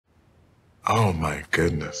Oh my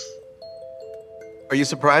goodness. Are you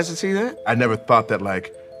surprised to see that? I never thought that,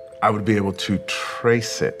 like, I would be able to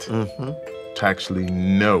trace it, to actually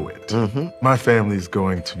know it. My family's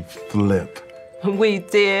going to flip. We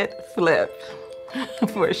did flip,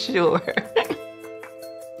 for sure.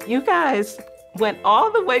 You guys went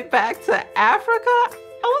all the way back to Africa.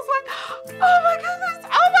 I was like, oh my goodness,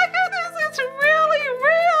 it's really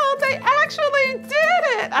real. They actually did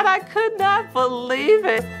it. And I could not believe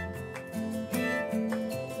it.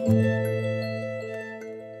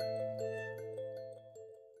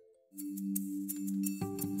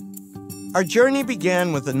 Our journey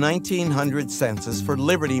began with the 1900 census for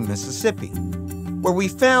Liberty, Mississippi, where we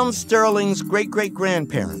found Sterling's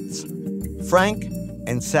great-great-grandparents, Frank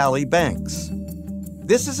and Sally Banks.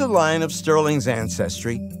 This is a line of Sterling's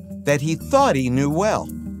ancestry that he thought he knew well.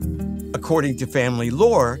 According to family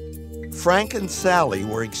lore, Frank and Sally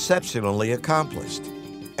were exceptionally accomplished,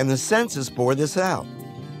 and the census bore this out.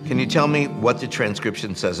 Can you tell me what the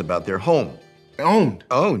transcription says about their home? Owned.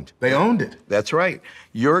 Owned. They owned it. That's right.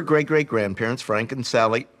 Your great-great-grandparents, Frank and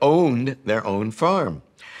Sally, owned their own farm.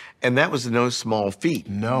 And that was no small feat.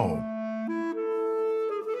 No.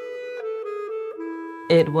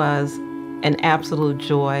 It was an absolute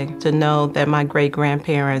joy to know that my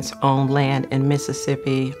great-grandparents owned land in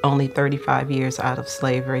Mississippi only 35 years out of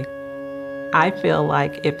slavery. I feel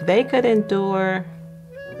like if they could endure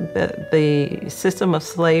the system of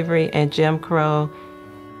slavery and Jim Crow,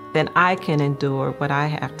 then I can endure what I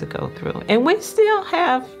have to go through. And we still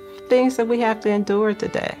have things that we have to endure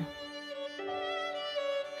today.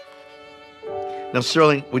 Now,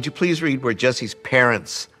 Sterling, would you please read where Jesse's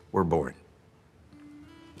parents were born?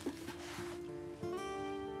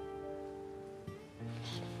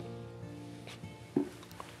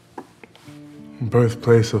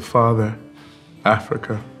 Birthplace of father,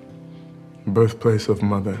 Africa. Birthplace of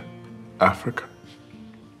mother, Africa.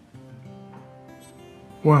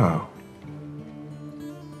 Wow.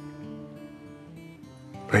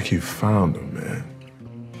 Like you found them, man.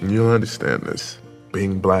 And you'll understand this,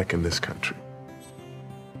 being black in this country.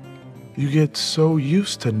 You get so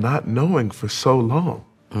used to not knowing for so long.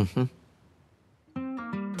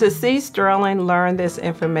 To see Sterling learn this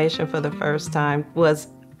information for the first time was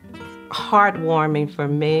heartwarming for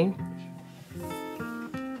me.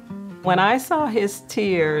 When I saw his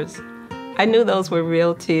tears, I knew those were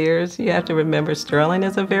real tears. You have to remember Sterling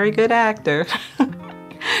is a very good actor.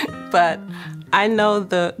 But I know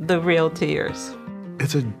the real tears.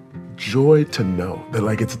 It's a joy to know that,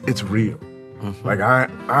 like, it's real. Like,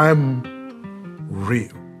 I'm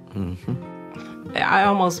real. I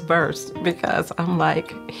almost burst because I'm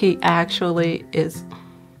like, he actually is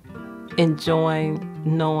enjoying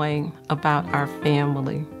knowing about our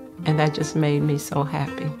family. And that just made me so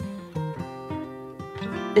happy.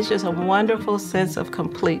 It's just a wonderful sense of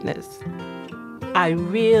completeness. I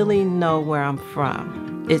really know where I'm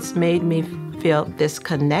from. It's made me feel this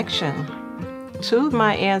connection to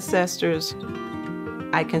my ancestors.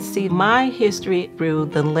 I can see my history through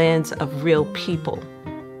the lens of real people.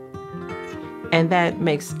 And that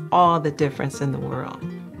makes all the difference in the world.